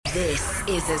This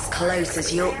is as close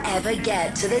as you'll ever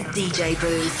get to the DJ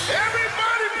booth.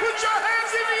 Everybody put your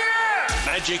hands in the air!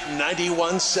 Magic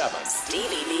 91.7.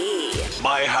 Stevie B.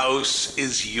 My house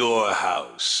is your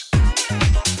house.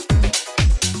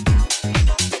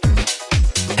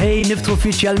 Hey, niftu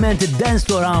uffiċjalment id-dance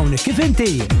tour hawn. Kif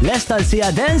inti? Lesta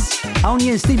l-sija dance? Hawn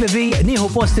jien Stevie V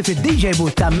nieħu posti fid-DJ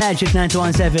booth ta' Magic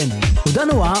 91.7. U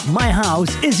dan huwa My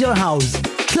House is Your House.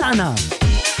 Tlaqna!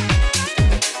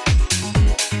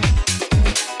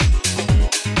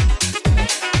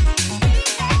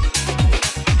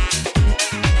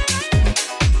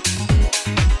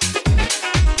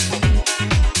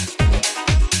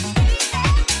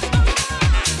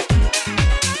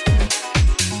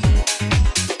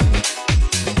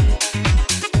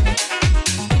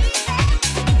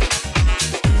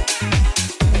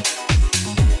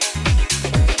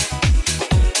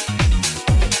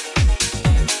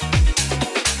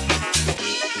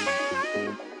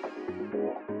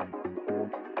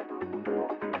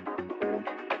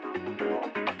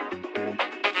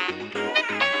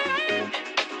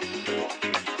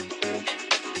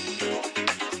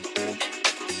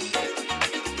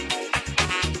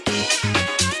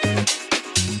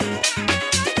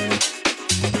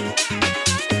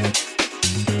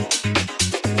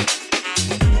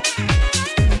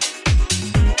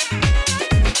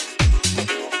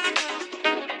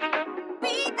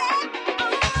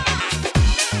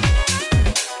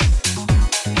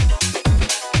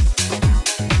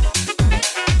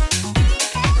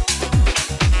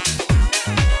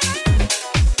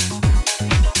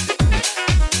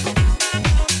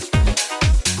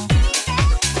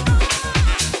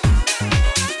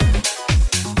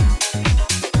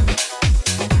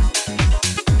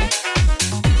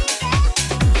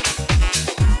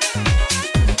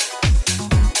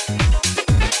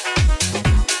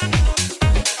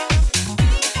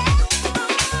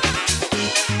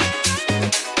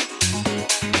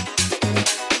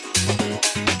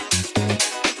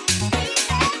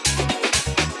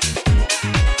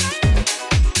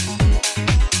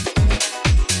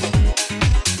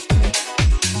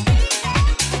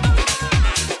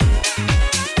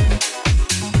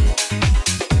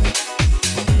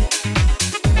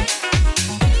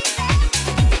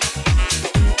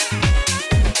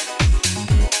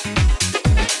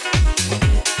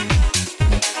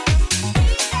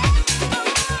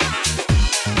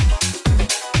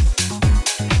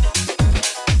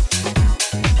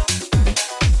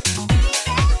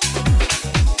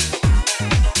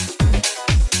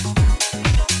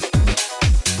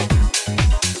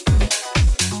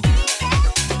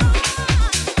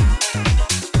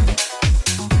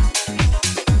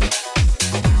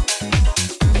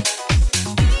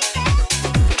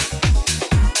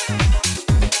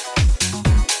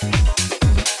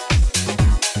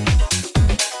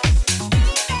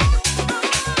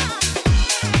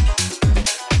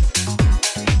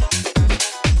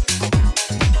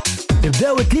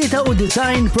 Tlieta u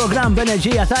design program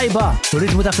b'enerġija tajba u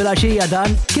ritmu ta' filaxija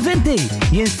dan. Kif inti?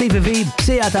 Jien Stevie V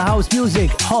b'sija ta' house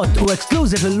music, hot u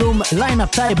exclusive illum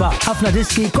line-up tajba. Ħafna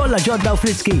diski kollha ġodda u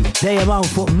friski. Dejjem hawn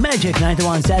fuq Magic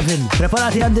 91.7.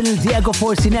 Preparati għandin il-Diego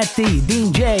Forcinetti,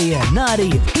 Dean J, Nari,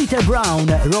 Peter Brown,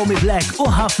 Romy Black u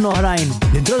ħafna oħrajn.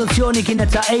 L-introduzzjoni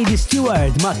kienet ta' A.D.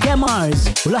 Stewart ma' Kemars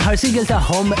u l-aħħar single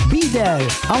tagħhom Be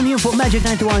There. Hawn jien fuq Magic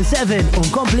 91.7 u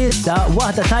nkompli issa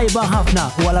waħda tajba ħafna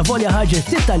u għala volja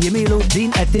ħarġet tal-jimilu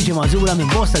din qed tiġi magħżula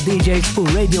minn bosta DJs u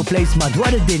radio plays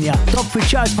madwar id-dinja. Top fi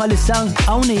chart bħalissa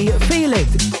hawnhi Feel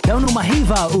It. Dawn huma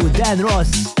Hiva u Dan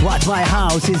Ross. What My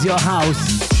House is Your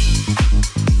House.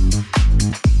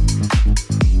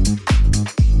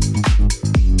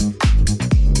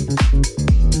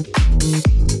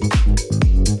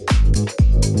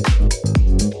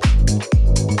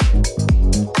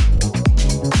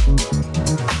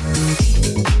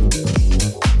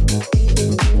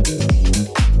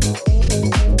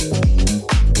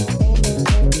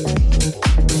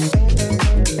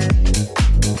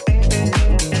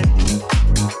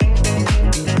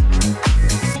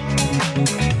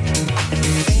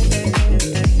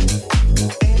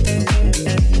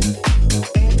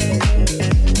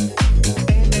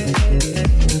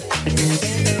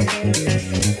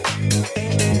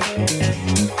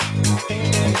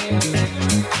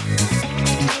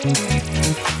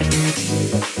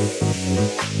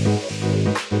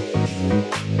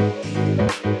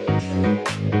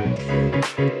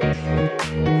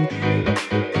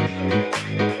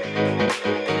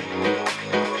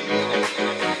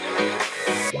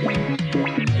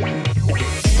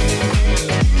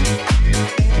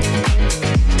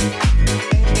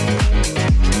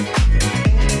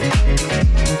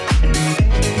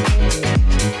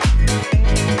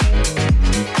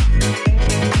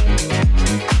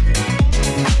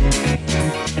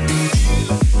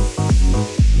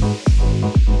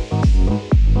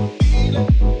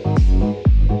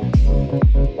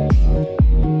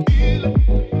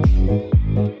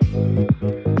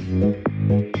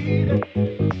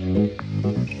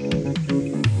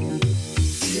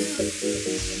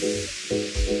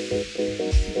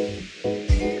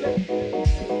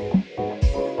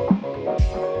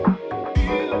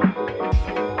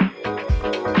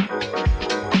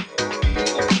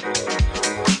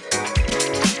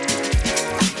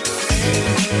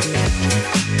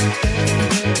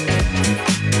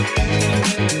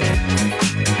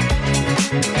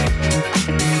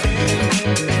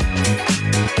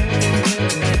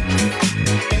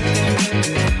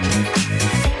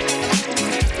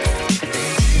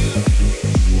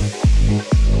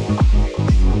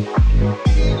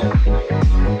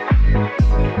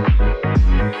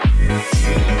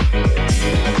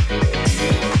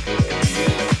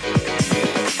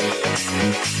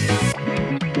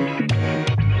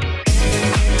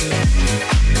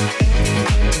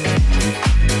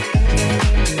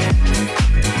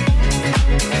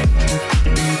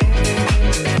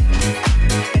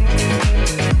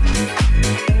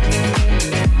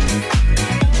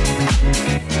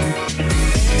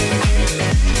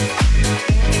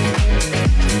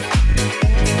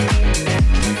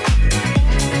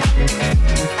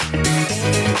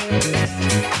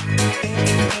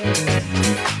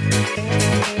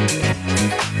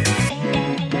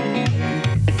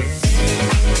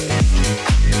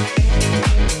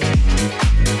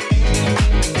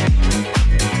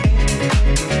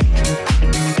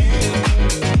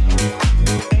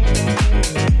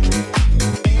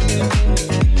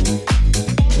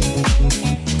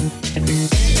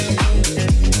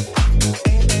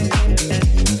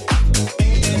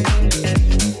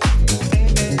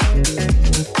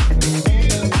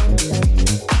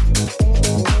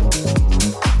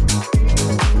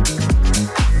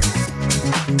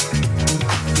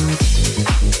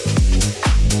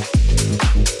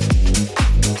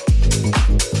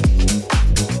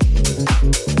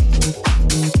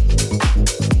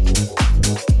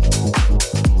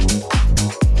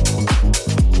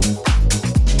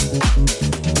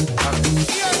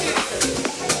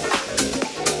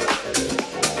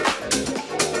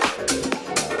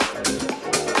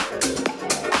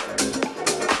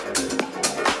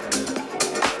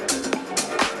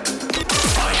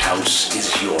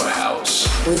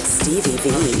 with Stevie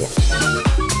V.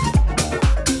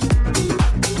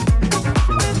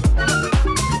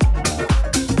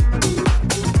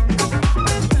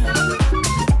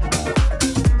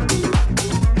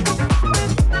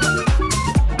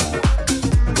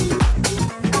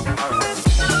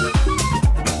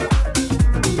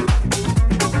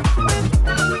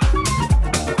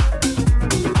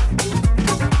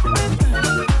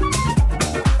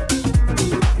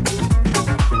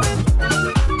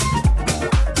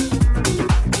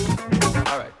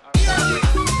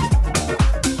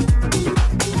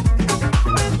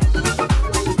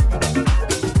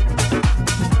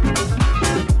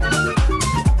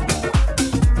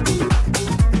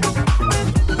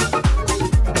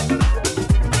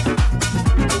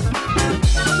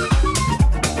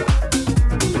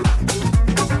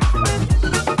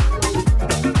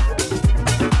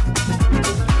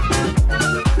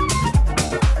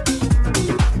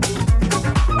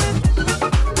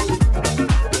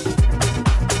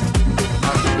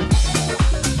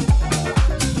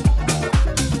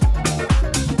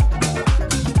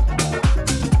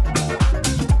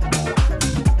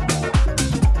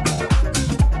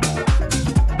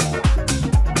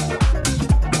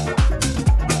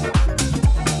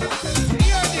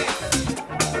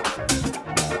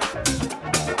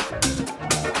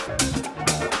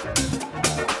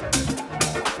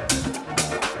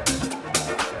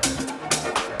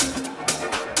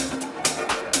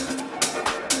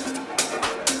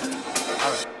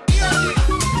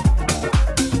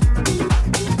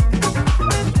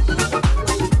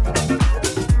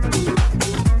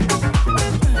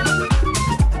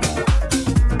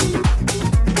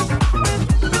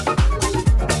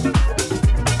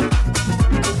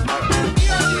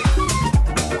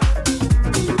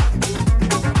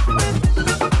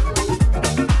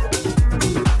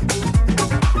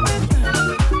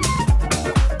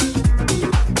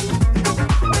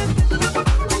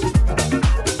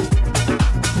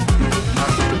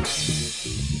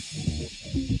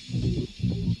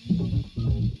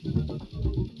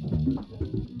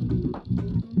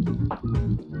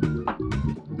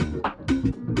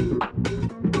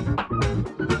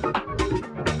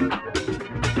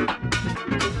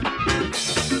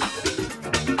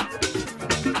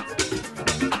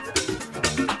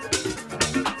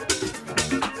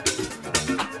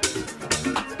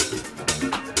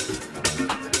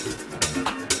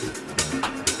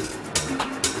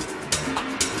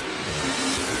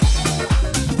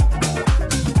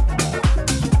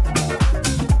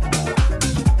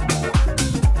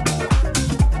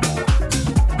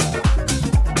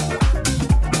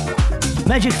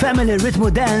 Magic Family Rhythm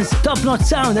Dance, Top Notch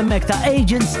Sound emmek ta'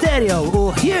 Agent Stereo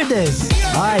u Hear This,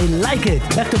 I Like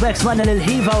It. Back to back smanna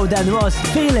l-Hiva u Dan Ross,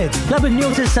 Feel It. Clubbing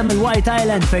News issa mill-White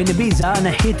Island fejn Ibiza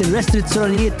neħħiet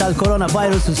il-restrizzjonijiet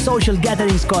tal-coronavirus u social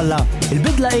gatherings kollha.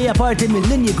 Il-bidla hija parti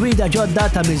mill-linji gwida ġodda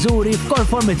ta' miżuri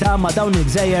f'konformità ma' dawn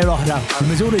il-gżejjer oħra.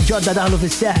 Il-miżuri ġodda daħlu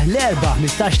fis-seħħ l-4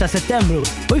 15 ta' Settembru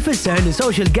u jfisser li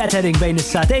social gathering bejn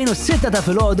is-satejn u s-6 ta'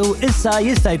 filgħodu issa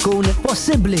jista' jkun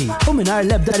possibbli u mingħajr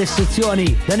l-ebda restrizzjoni.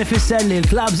 Dan ifisser li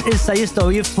l-clubs issa jistgħu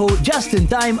jiftħu just in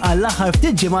time għall-aħħar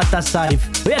ftit ġimgħat tas-sajf.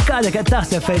 U jekk għadek qed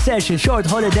taħseb fejn serx il-short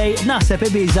holiday, naħseb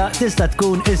Ibiza tista'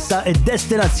 tkun issa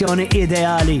id-destinazzjoni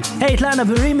ideali. Hey tlaqna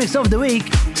bir-remix of the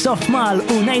week, Soft Mal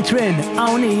u Nate Rin,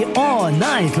 hawnhi all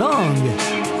night long.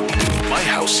 My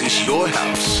house is your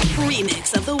house.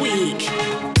 Remix of the week.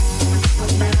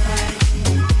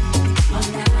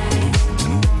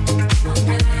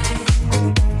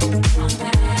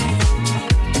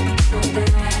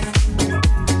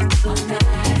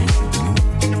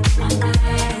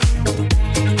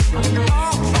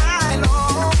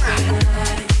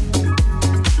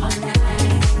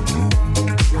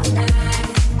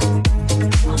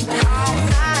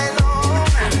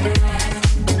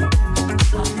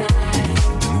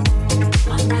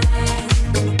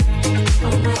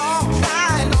 Oh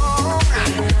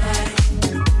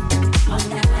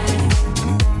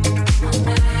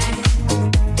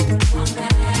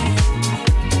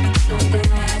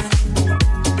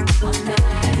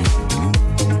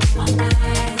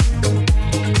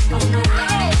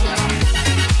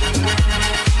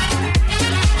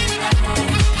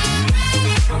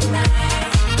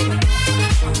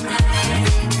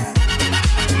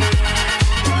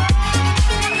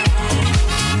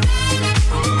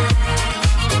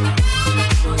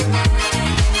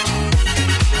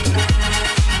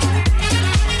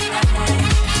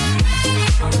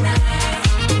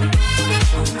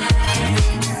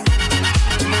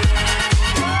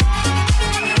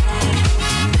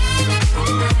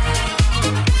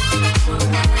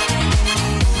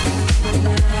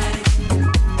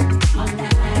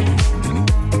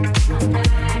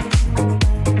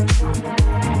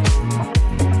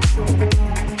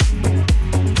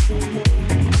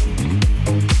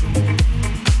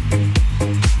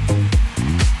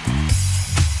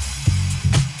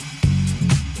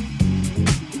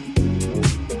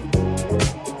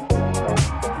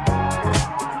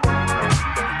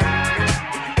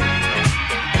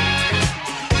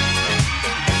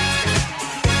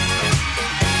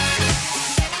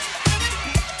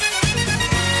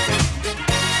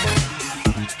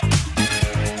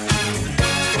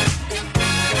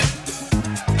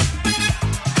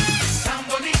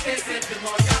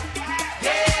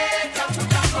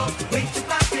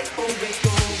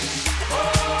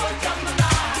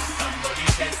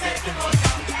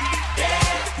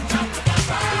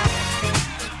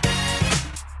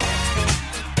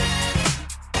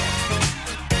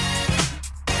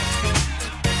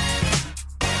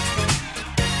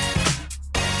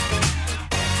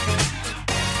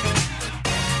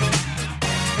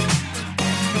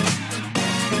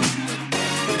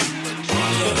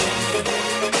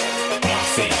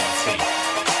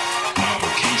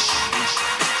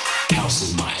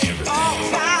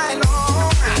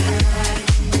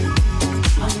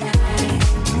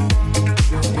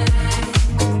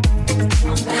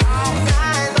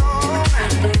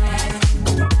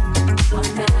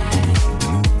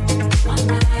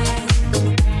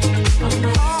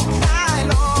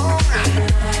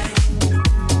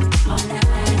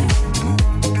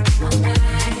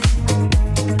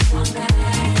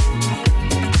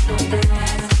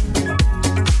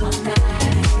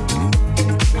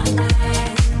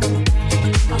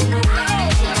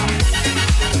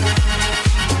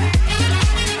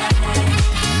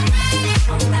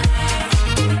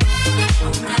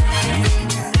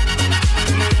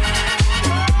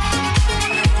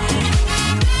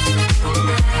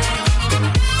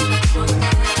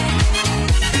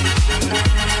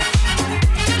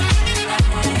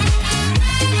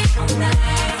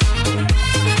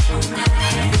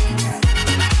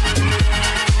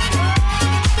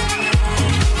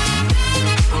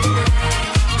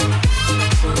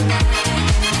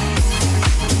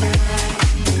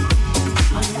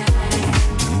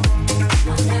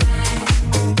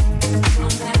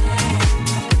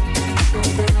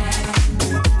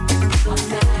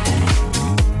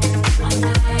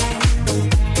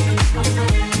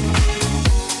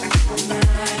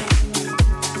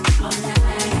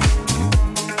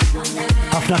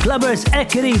ħafna clubbers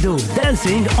ek iridu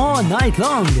Dancing All Night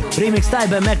Long. Remix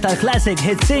tajba mek tal-classic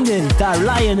hit single ta'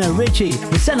 Lionel Richie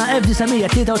mis-sena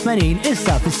 1983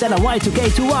 issa fis-sena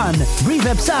Y2K21.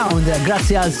 Reverb Sound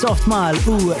grazzi għal Softmal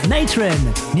u Natron.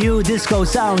 New Disco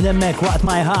Sound emmek waqt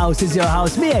My House is Your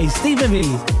House miej Stevie V.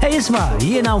 Hey isma,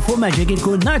 jiena fuq Magic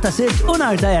inkun nar ta' sibt u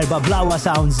nar ta' erba' blawa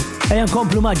sounds. Ejja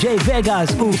nkomplu ma' J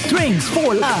Vegas u Strings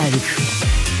for Life.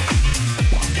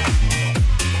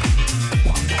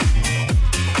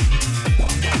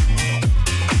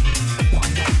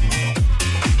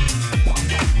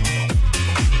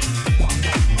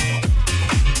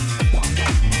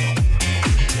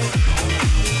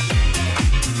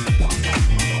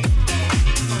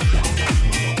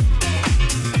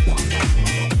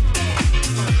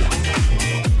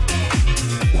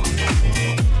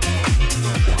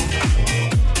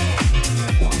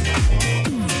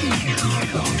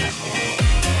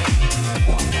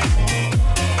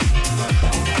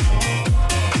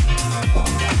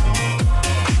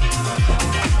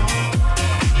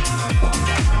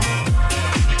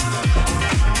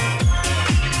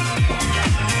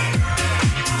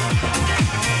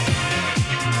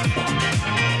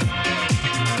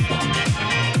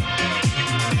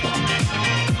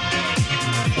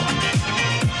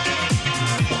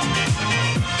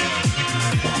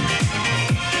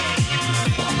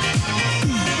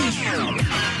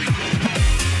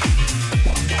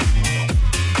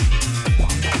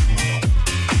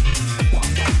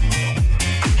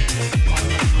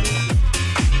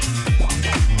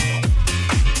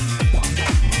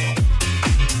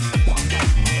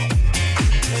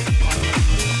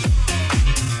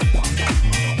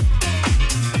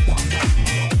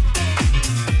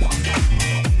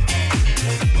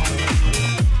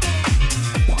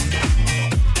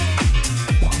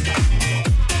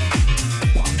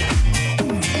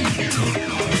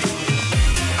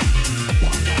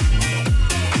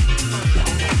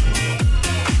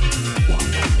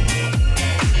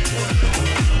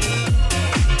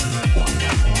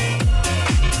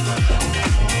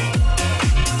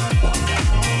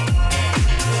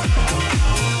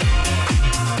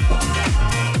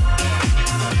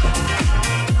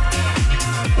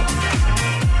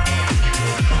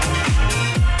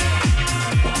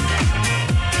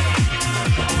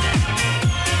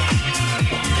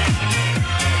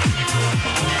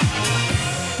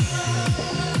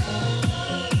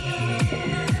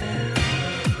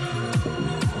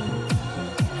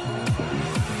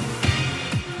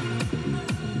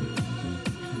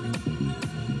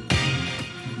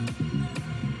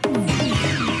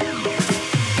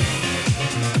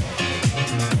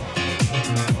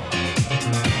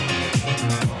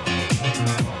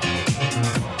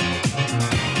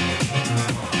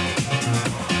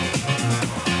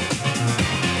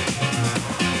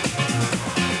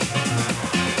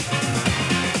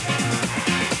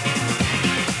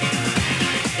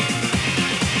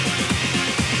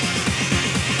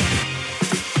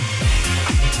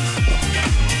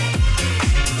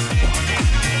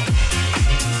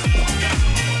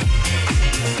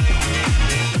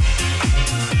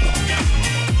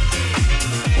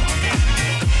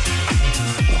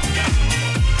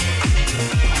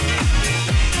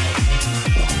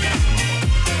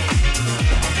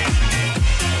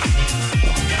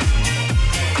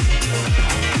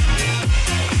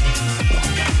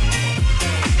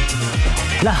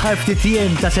 L-aħħar ftit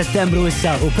jiem ta' Settembru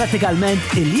issa u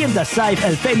pratikalment il-jiem da' sajf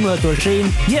 2021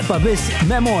 jibqa' biss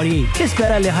memorji.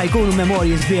 Ispera li ħajkunu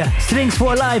memorji sbieħ. Strings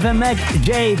for Life hemmhekk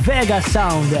J Vegas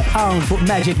Sound hawn fuq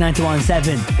Magic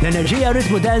 91.7. L-enerġija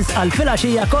ritmu dance għal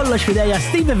filgħaxija kollox fidejja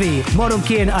Stevie V. Morum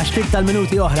kien għax ftit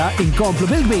tal-minuti oħra inkomplu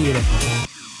bil-kbir.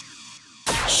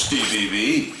 Stevie V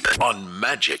on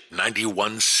Magic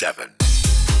 91.7.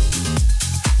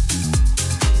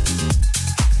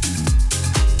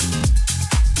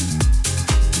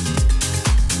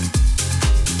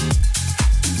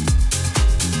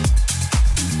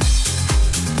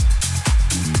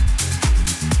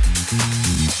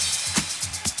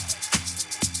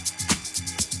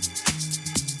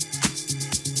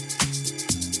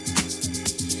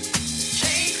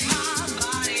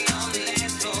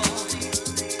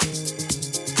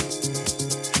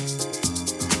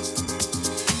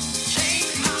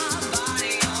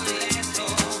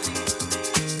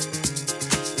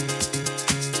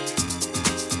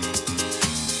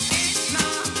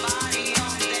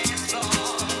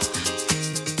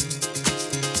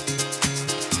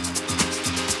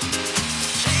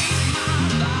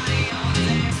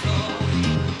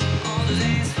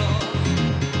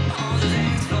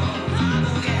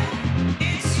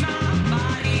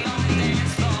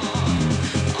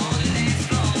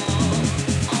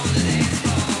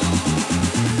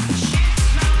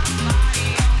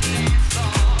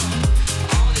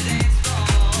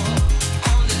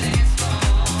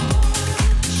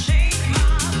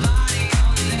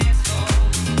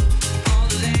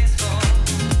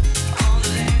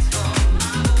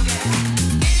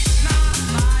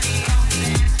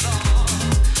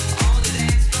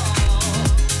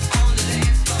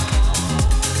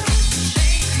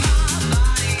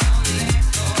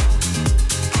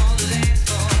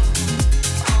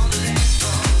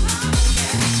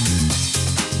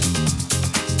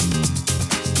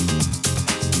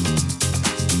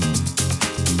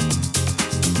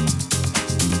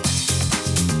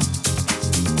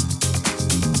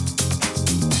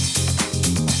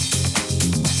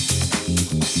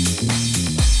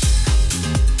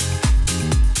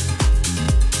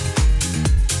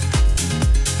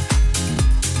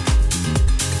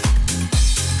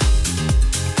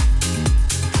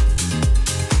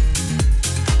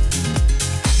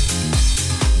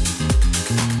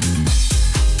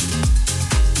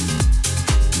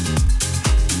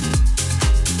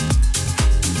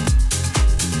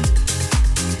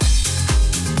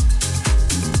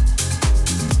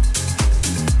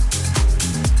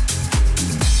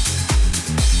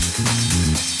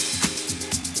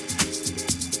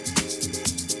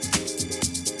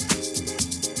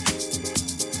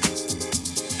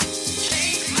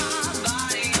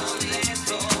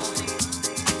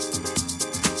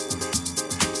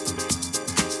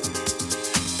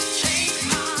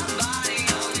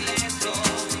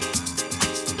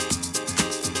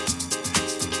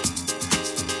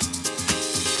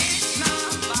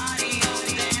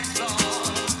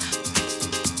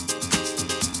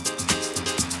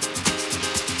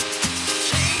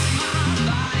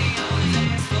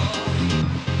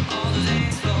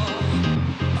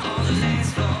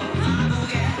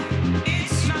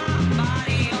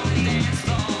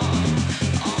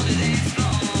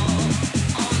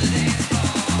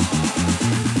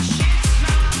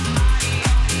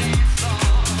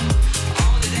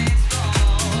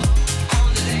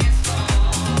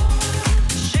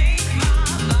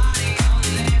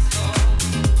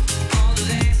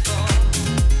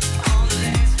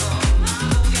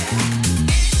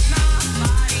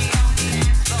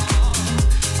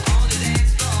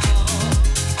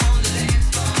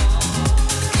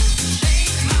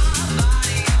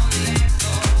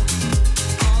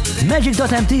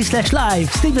 magic.mt/live,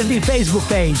 Stephen V Facebook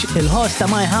page, il-host ta'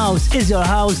 My House is Your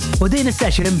House u din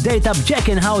is-session imdejta b'Jack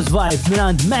in House Vibe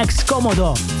minant Max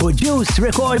Komodo u Juice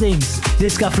Recordings.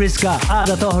 Diska friska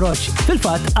għada toħroġ,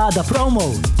 fil-fatt għada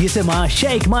promo, jisima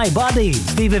Shake My Body,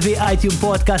 Stevie V iTunes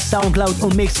Podcast, SoundCloud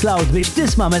u Mixcloud biex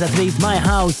tisma' meta trid My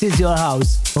House is Your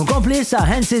House. Unkompli issa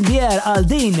Hands in the Air għal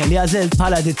din li għażelt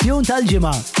bħala edizzjon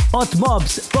tal-ġimgħa. Hot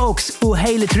Mobs, Pokes u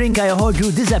Hayley Trinka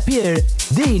joħorġu Disappear,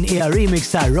 din hija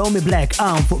remix ta' Romy Black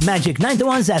hawn fuq Magic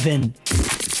 91.7.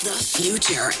 The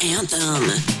Future Anthem.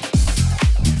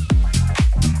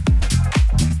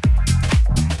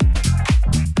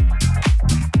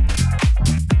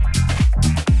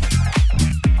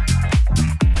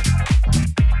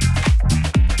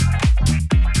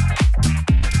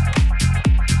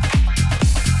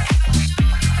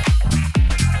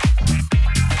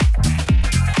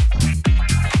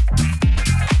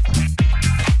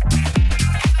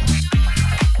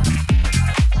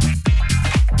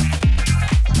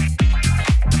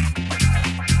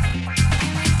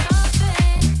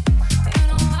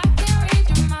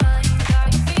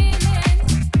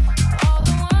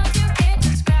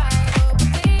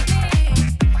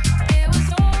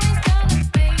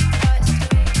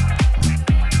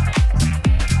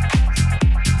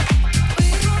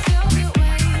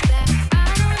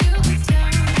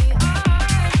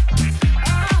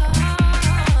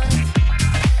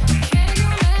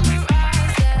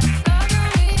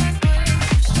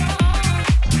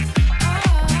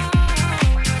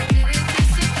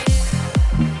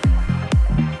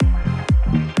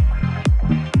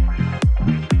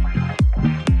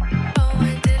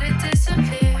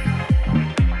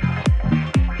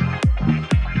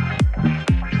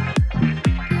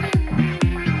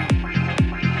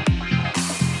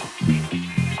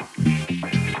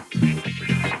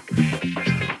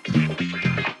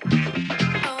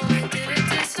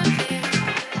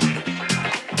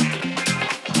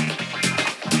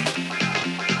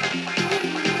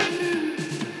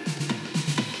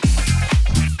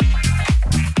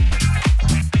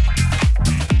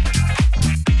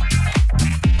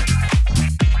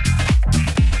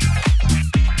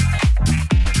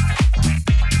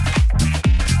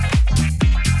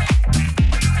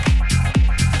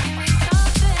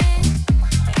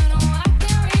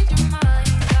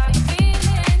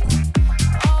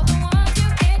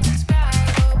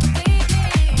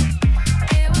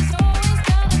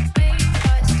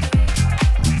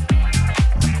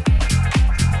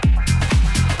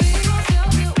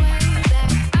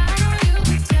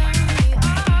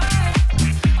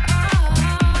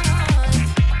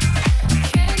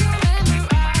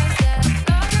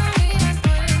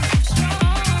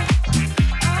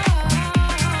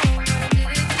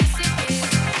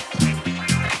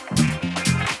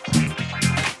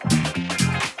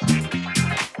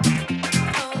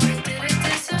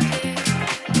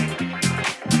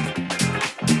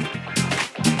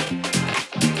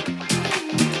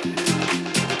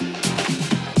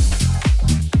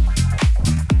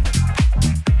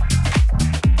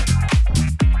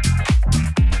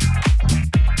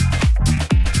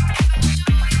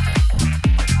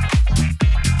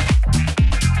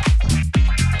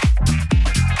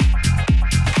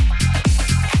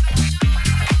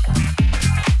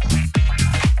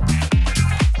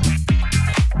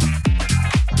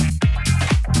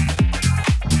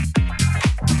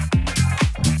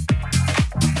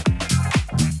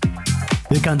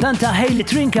 Il-kantanta Hayley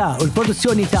Trinka u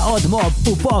l-produzzjoni ta' Odd Mob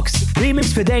u Pox,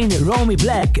 remix fidejn Romy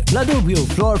Black, bla dubju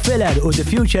Floor Filler u The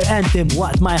Future Anthem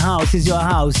What My House Is Your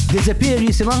House. Disappear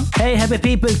jisima? Hey happy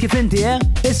people kif inti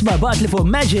Isma' bat li fuq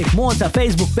Magic Malta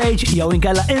Facebook page jew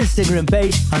inkella Instagram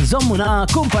page għanżommu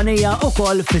naqa kumpanija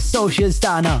ukoll fis-socials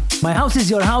tagħna. My House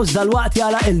Is Your House dal-waqt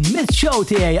jala il-mid show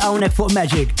tiegħi hawnhekk fuq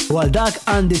Magic u għal dak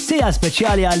għandi sija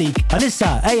speċjali għalik.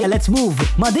 Għalissa ejja let's move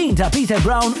ma' din ta' Peter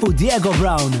Brown u Diego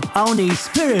Brown. Hawnhi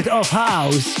Spirit of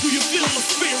House. Do you feel the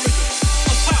spirit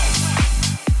of house?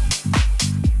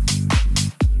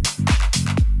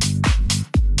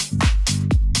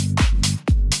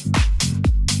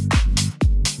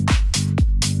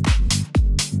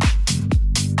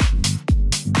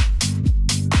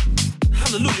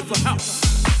 Hallelujah for house.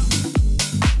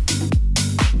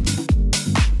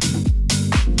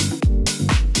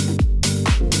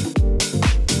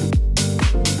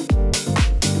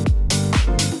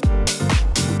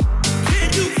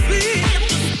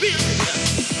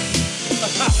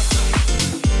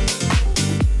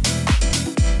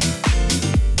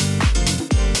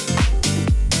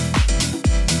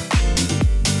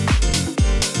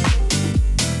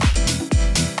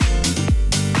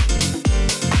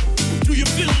 Do you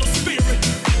feel the spirit?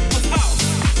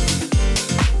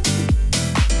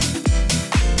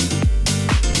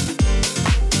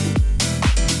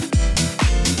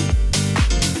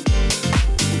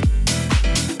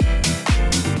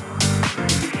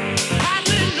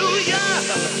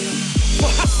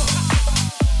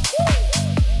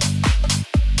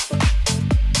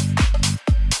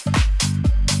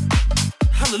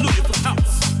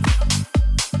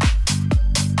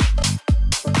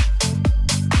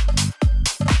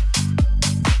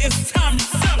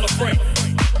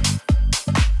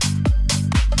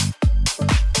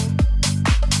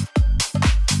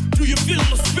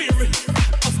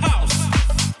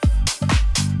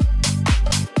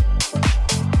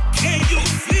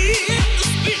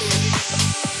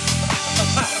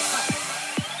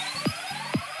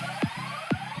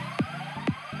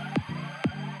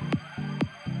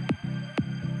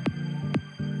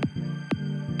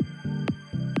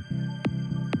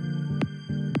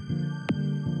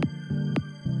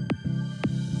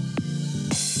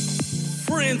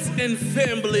 Friends and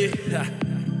family,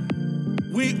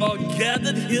 we are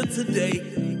gathered here today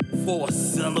for a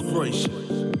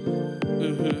celebration.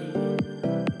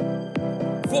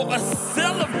 For a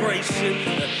celebration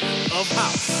of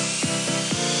house.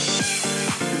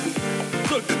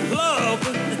 The club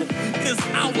is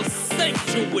our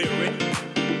sanctuary,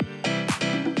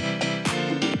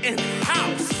 and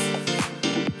house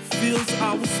fills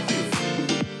our spirit.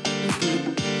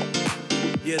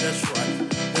 Yeah, that's right.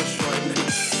 That's right.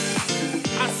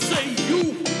 I say you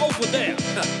over there,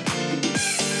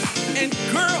 and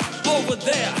girl over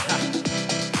there,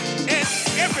 and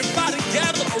everybody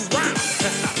gather around,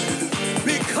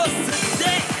 because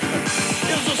today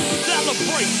is a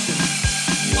celebration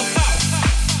of house.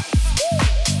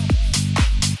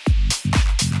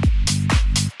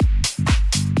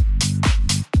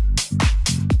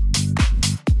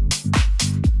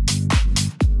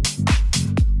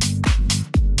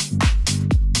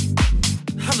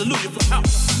 Hallelujah for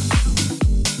house.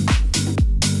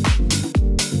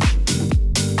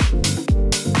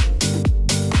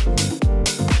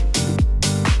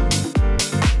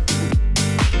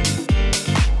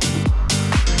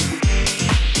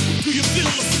 Do you feel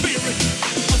the spirit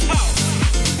of house?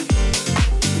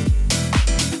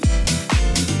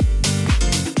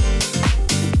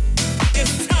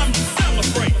 It's time to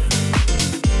celebrate.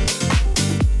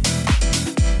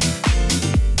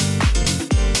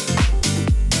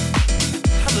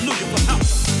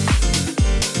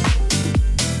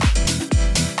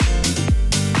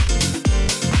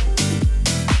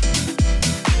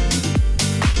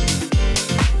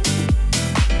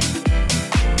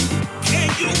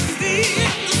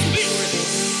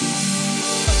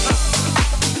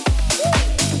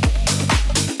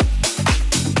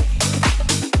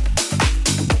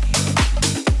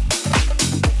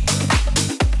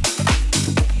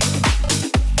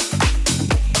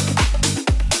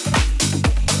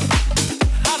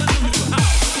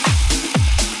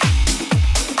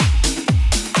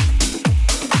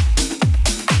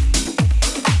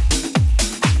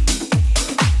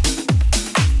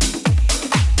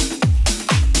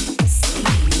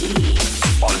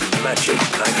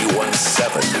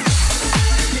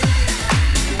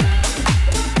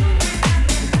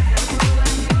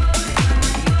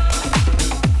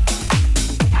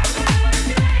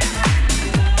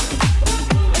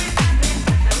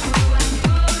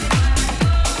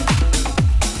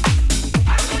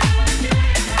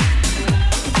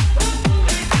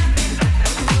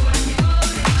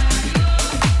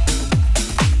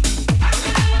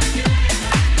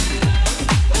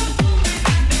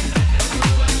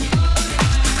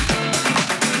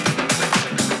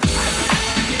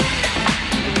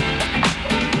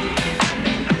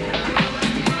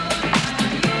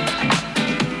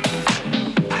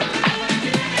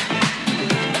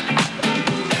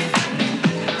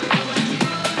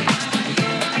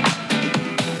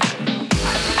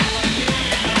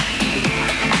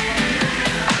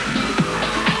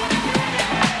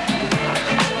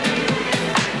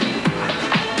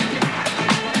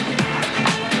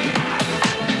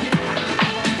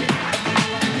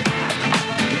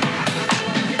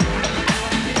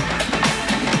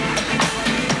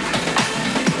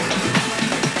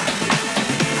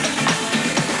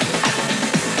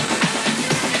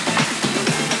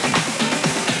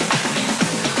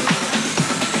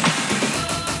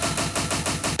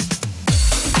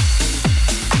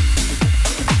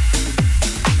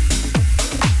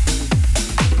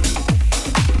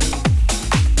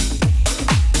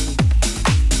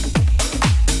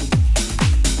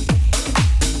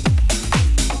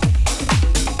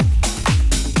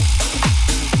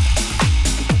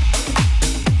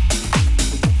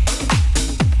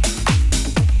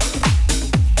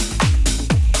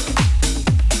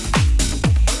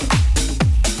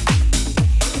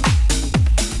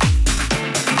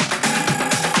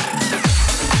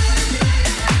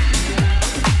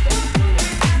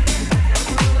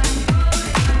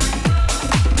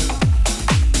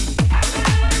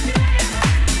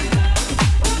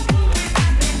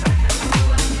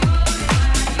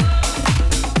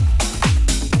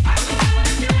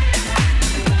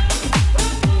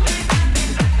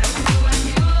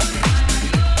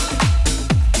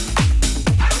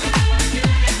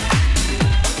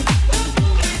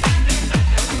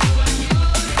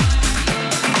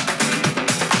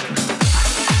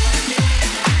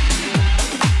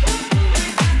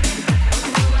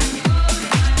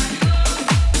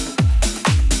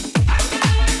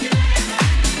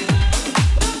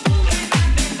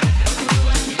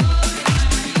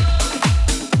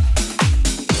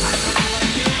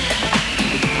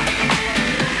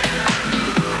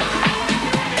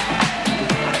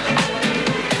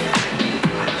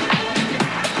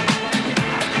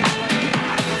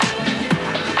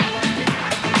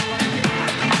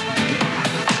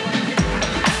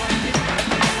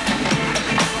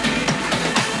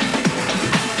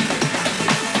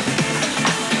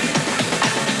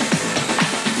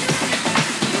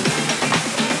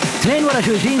 Tnejn wara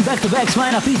xulxin back-to-back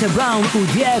smajna Peter Brown u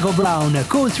Diego Brown,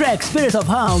 Cool Track Spirit of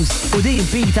House u din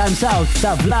Big Time South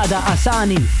ta' Vlada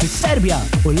Asani fis-Serbja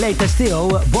u l-latest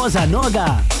tiegħu Boza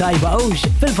Noga. Tajba ux,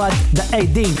 fil-fatt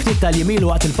daqqejt din ftit tal-jimilu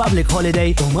waqt il-public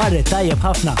holiday u marret tajjeb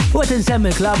ħafna. U qed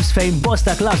insemmi clubs fejn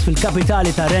bosta clubs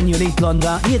fil-kapitali ta' Renju Unit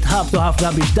Londra jitħabtu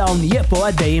ħafna biex dawn jibqgħu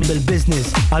għaddejjin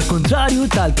bil-business. Al kontrarju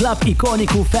tal-klab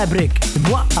ikoniku Fabric.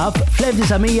 Mwaqqaf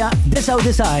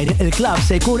fl-1999 il-klab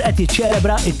se jkun qed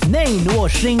jiċċelebra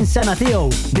 22 sena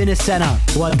tiegħu din is-sena.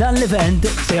 U għal dan l-event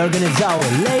se jorganizzaw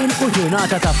lejl u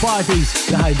ġurnata ta' parties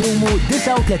li ħajdumu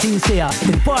 39 siegħa.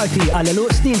 Il-party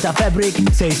għal-eluq snin ta' Fabric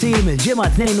se jsir mill-ġimgħa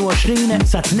 22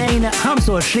 sa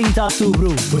 25 ta'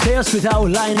 Ottubru u se jospitaw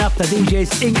line-up ta'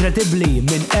 DJs inkredibbli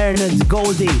minn Ernest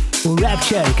Goldie u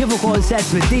Rapture kif ukoll sets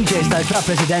mid-DJs tal-Club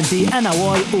Presidenti Anna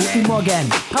Wall u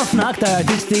Imogen. Ħafna aktar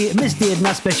artisti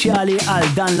mistiedna speċjali għal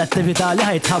dan l-attività li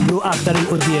ħajtħabbru aktar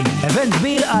il-qudiem. Event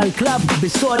kbir għal club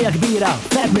bi-storja kbira,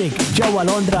 Fabric ġewwa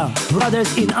Londra.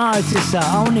 Brothers in Arts issa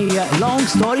hawn hija Long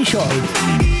Story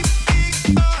Short.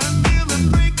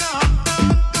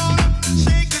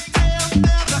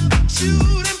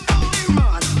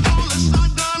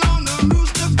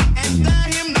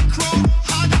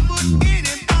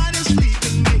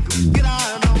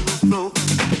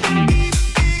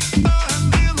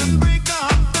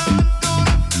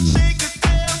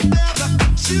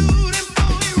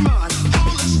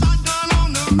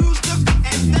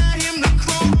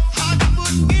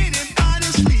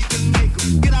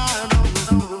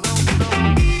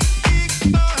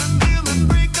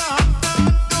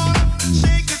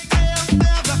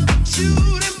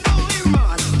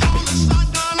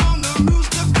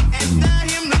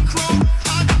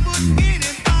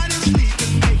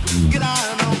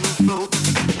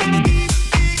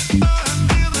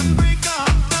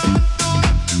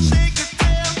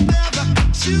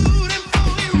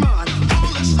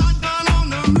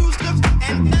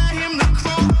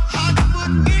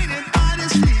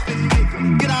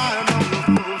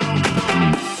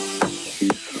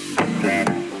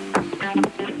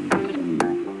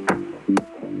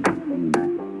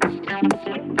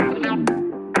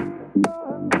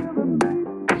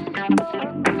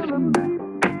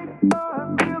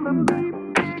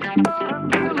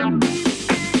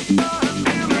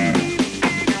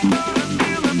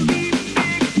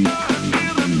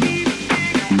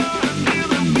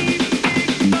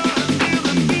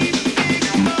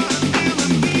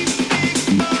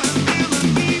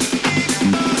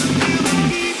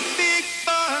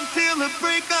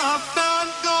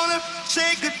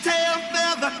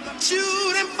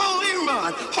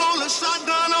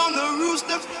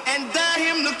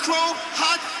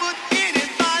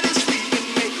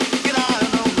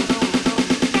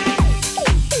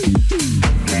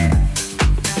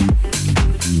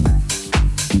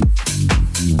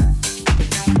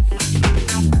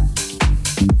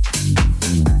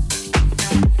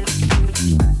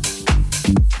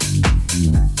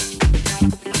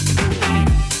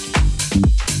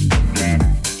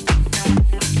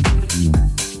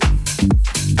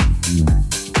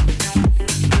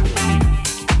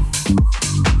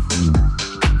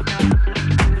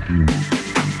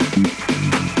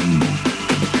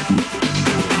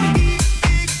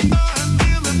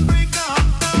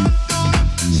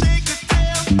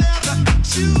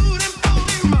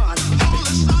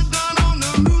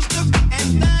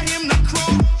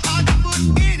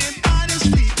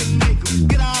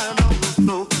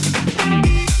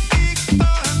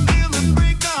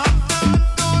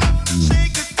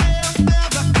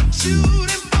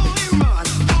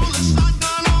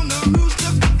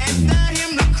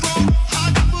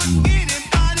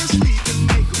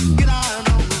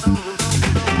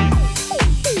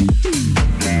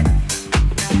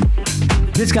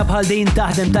 Diska bħal din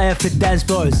taħdem tajjeb fit-dance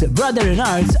floors. Brother in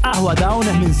Arts aħwa dawn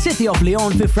minn City of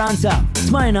Lyon fi Franza.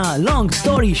 Smajna Long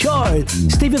Story Short.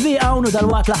 Stevie V għawnu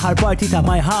dal-waqt l-aħħar party ta'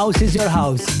 My House is Your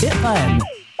House. Iqqa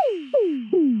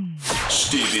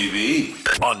Stevie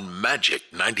V on Magic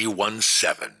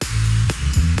 91.7.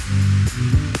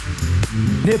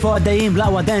 Nipo għaddejjin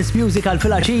blawa dance musical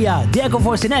fil-axija, Diego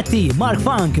Forsinetti, Mark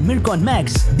Funk, Mirkon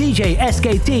Max, DJ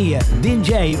SKT,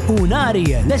 DJ Unari,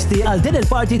 lesti għal din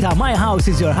il-party ta' My House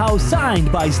is Your House signed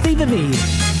by Stevie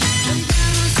V.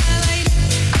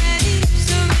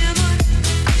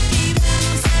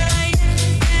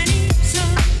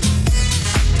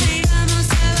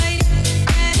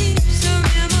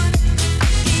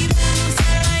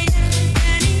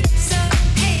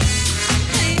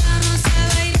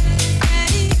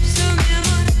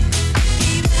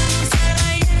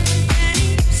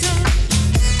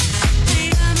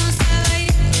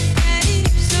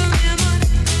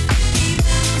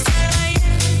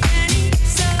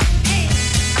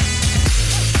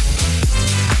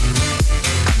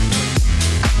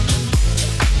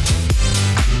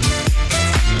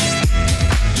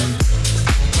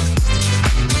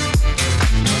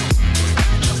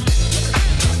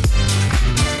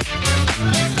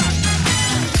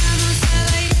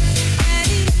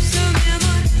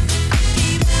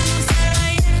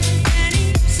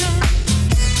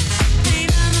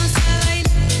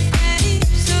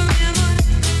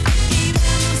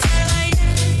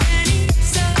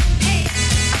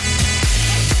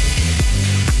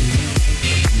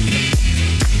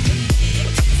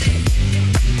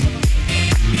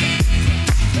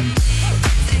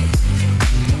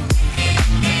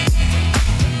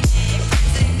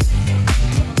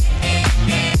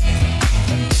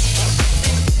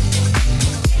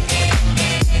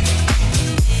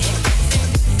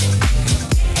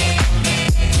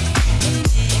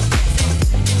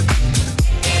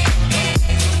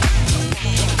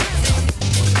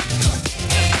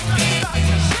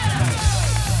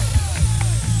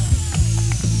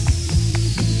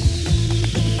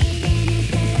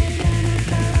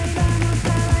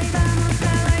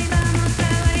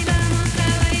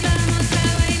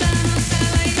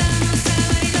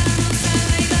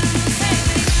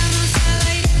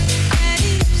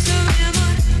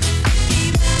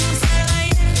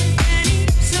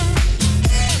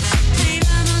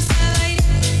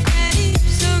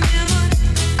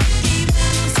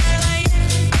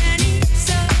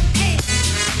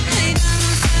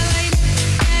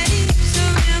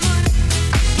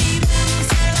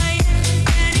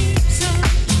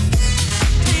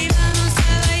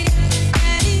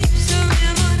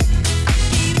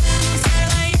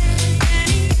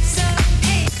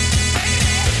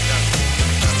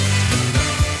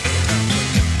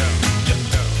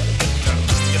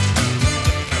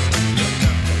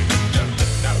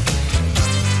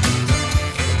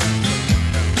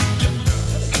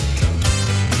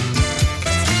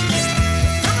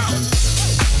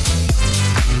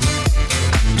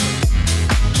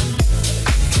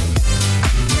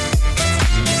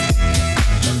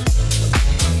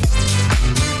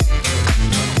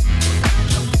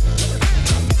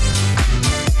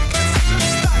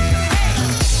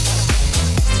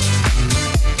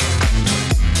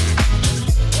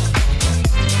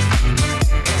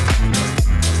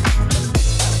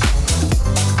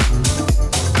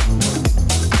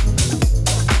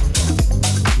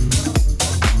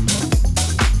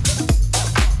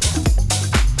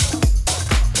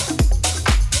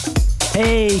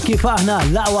 Ej, kif aħna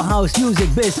l-aqwa house music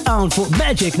biss hawn fuq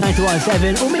Magic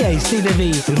 917 u miegħi Stevie V,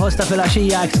 il-ħosta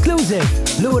fil-għaxija exclusive.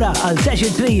 Lura għal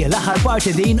Session 3 l-aħħar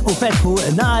parti din u fetħu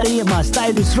nari ma'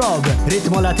 Stylus Rob.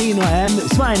 Ritmo latino hemm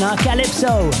smajna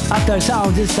Calypso. Aktar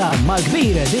sounds issa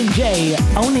mal-kbir DJ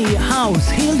Only House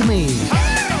Healed Me.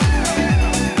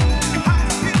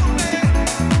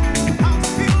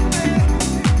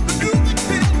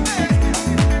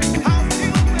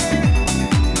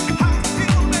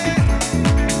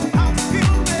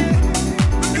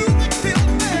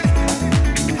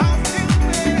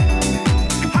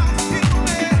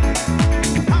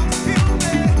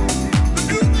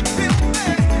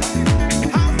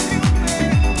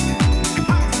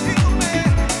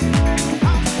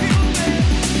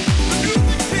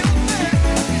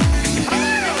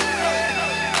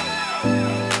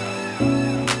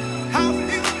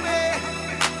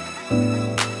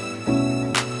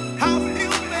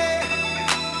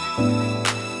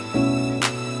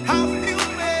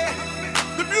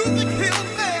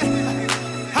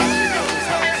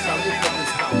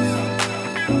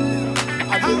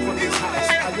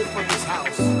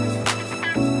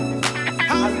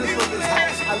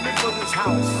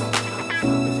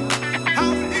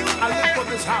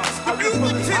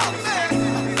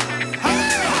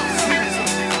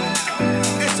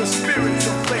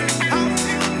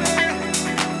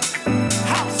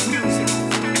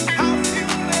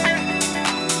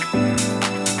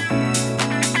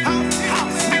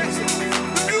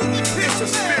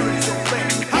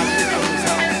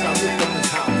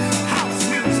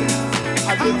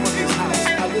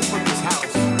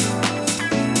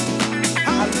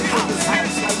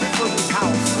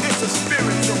 It's a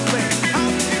spiritual thing.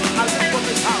 I live for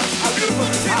this house.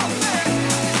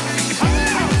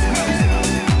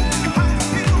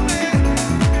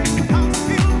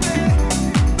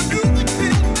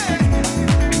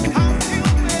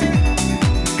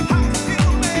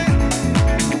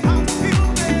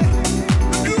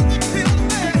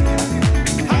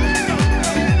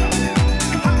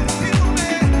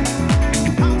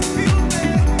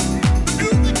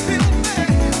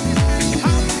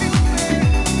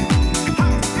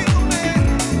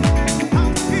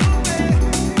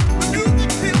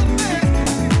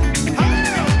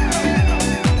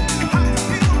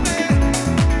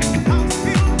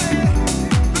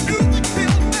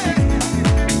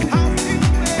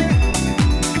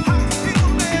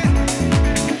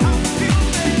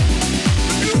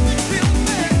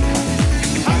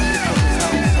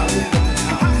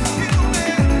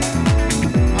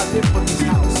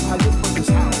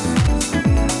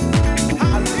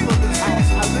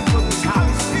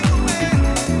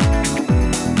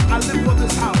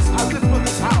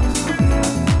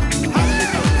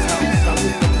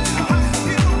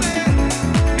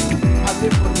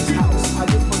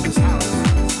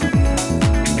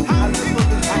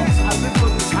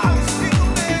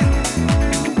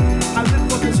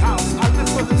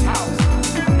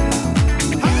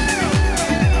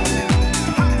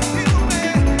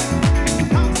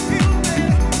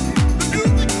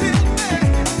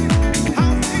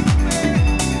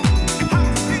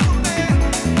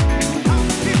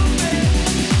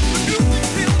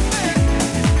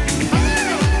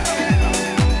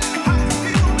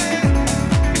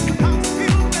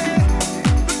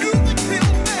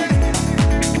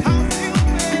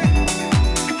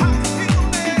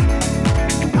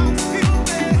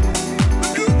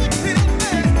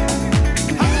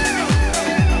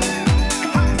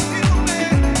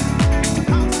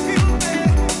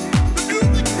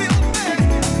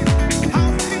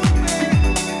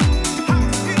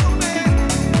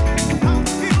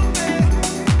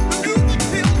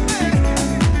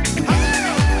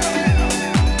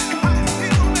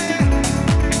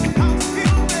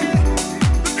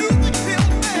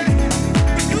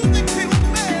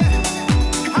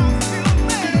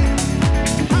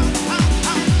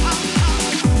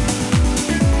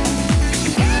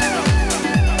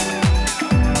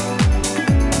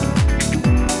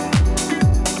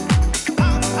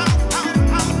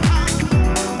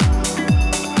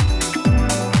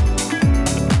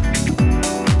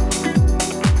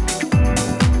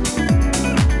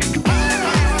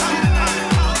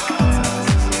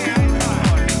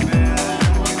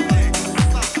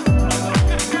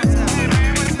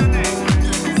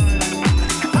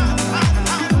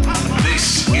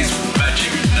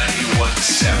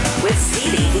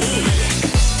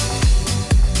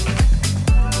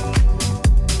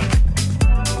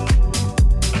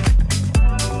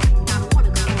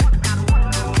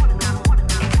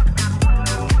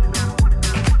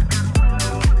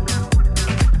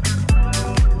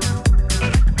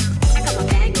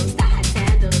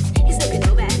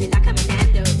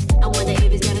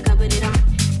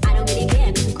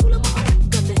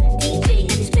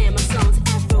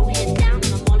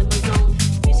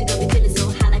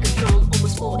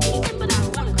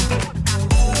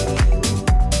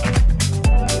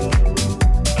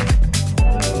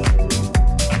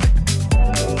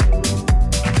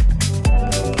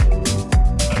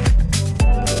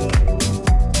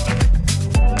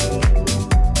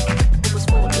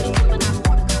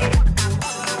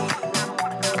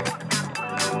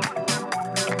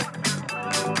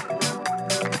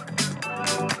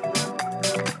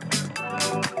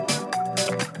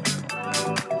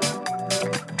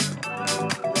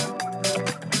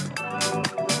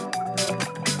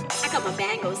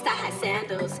 white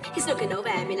sandals. He's looking over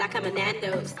at me like I'm a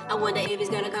Nando's. I wonder if he's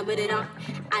gonna come with it on.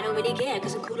 I don't really care,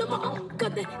 cause I'm cool on my own.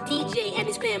 Got the DJ and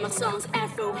he's playing my songs.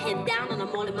 Afro head down and I'm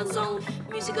all in my zone.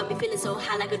 Music got me feeling so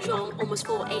high like a drone. Almost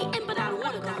 4 a.m. but I don't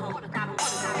wanna go home. Hey,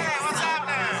 what's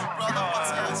happening? Brother,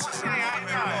 what's up? Hey, how you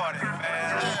doing?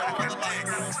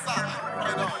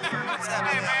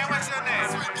 Hey, man, what's your name?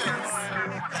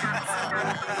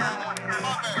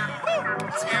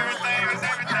 It's everything, it's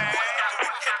everything.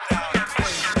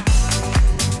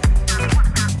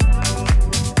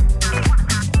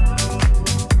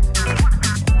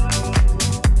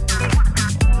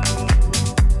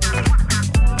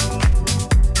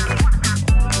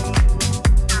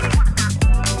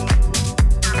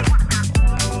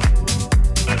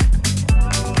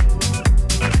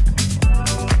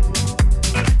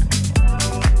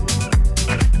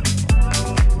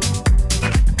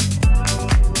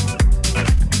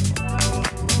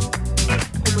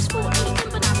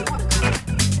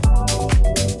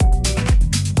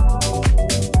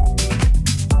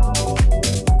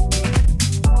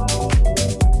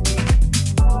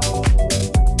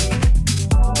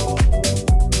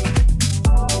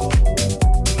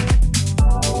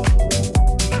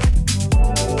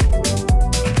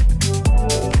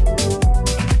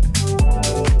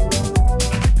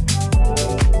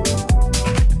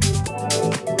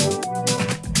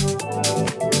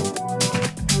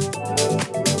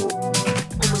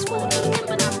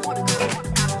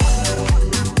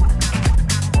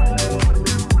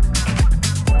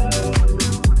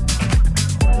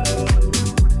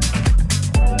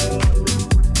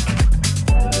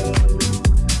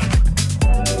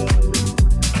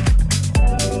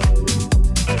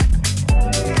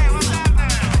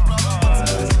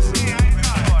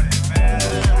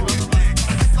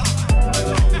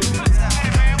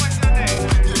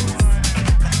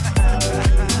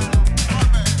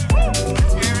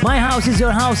 Is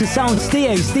your house sound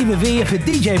stay Stevie V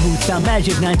fil-DJ booth ta'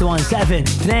 Magic 917.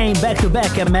 Tnejn back-to-back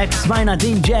hemmhekk smajna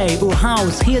DJ u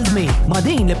House Healed Me ma'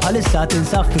 din li bħalissa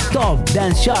tinsab fit-top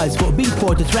dance charts fuq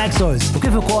Beatport u Traxsource u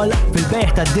kif ukoll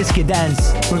fil-bejħ ta' Diski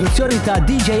Dance. Produzzjoni ta'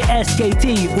 DJ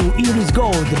SKT u Iris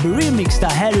Gold b'remix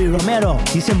ta' Harry Romero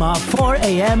jisimha 4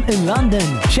 a.m. in London.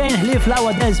 Xejn ħlief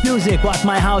l-awa dance music waqt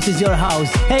My House is Your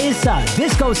House. Hey issa,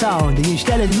 Disco Sound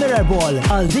jinxtel il-Mirror Ball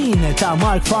għal din ta'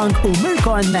 Mark Funk u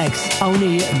Mirko and Max.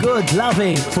 Only Good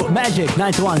Loving for Magic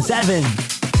 917.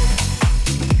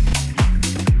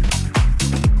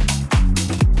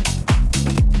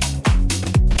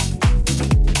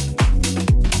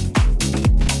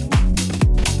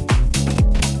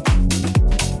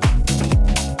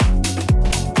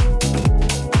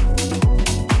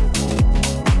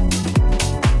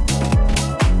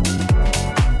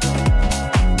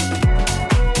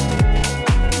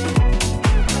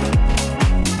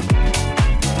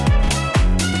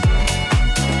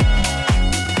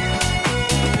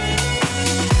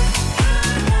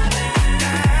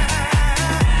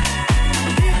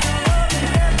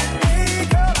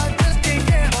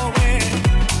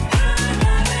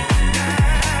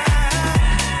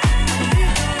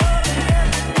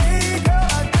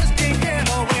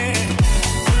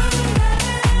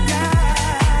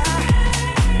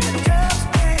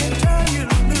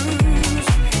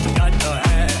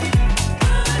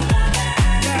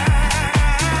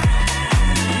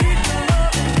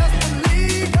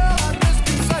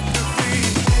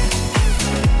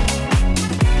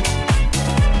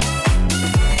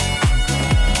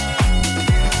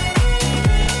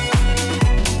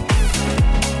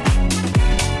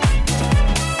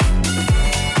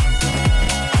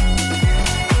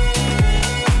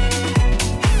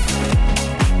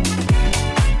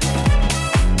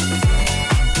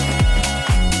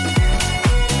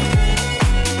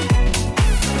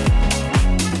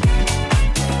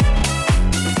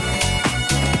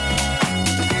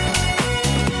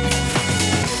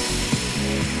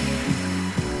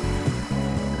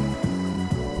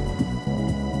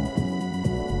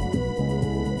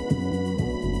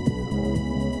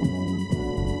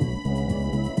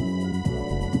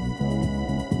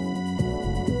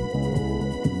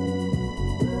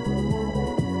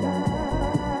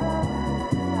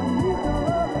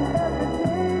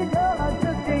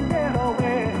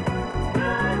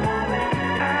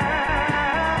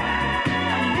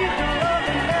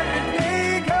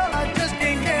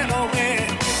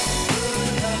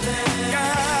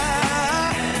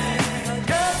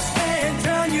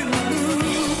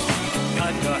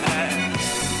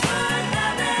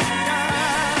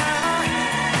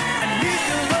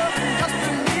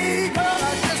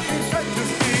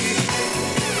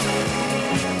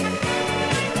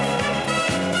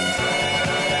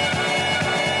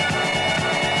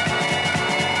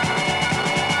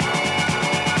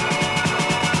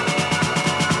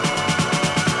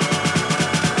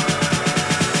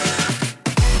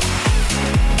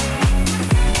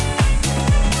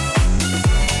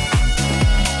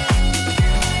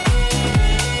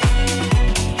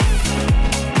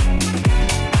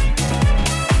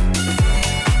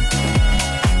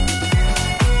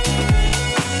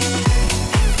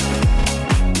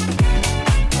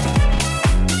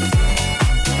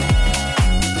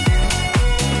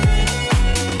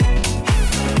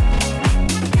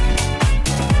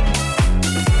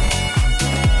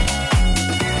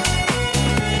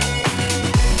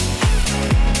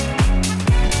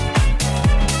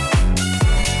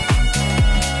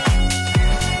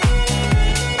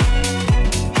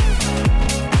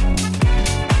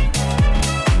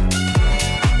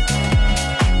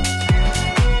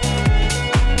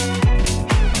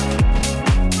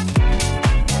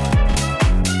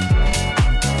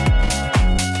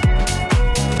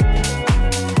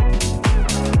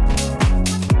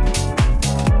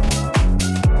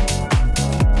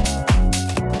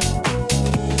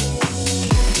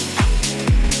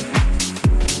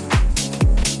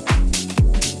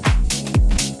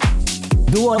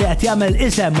 qed jagħmel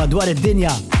isem madwar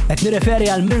id-dinja. Qed nirreferi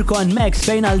għal Mirko and Max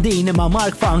fejn għal din ma'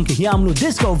 Mark Funk jagħmlu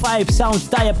disco vibe sound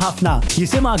tajjeb ħafna.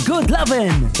 Jisimha Good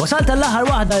Lovin'. Wasalt tal-aħħar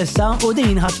waħda issa u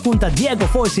din ħatkun ta' Diego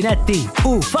Forsinetti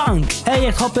u Funk.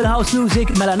 Ejjek tħobb il-house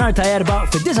music mela nhar ta' erba'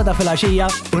 fid-9 ta'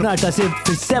 filgħaxija u nhar ta' sibt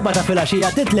fis-7 ta'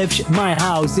 filgħaxija titlifx My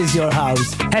House is Your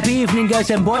House. Happy evening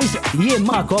girls and boys, jien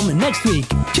magħkom next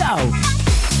week. Ciao!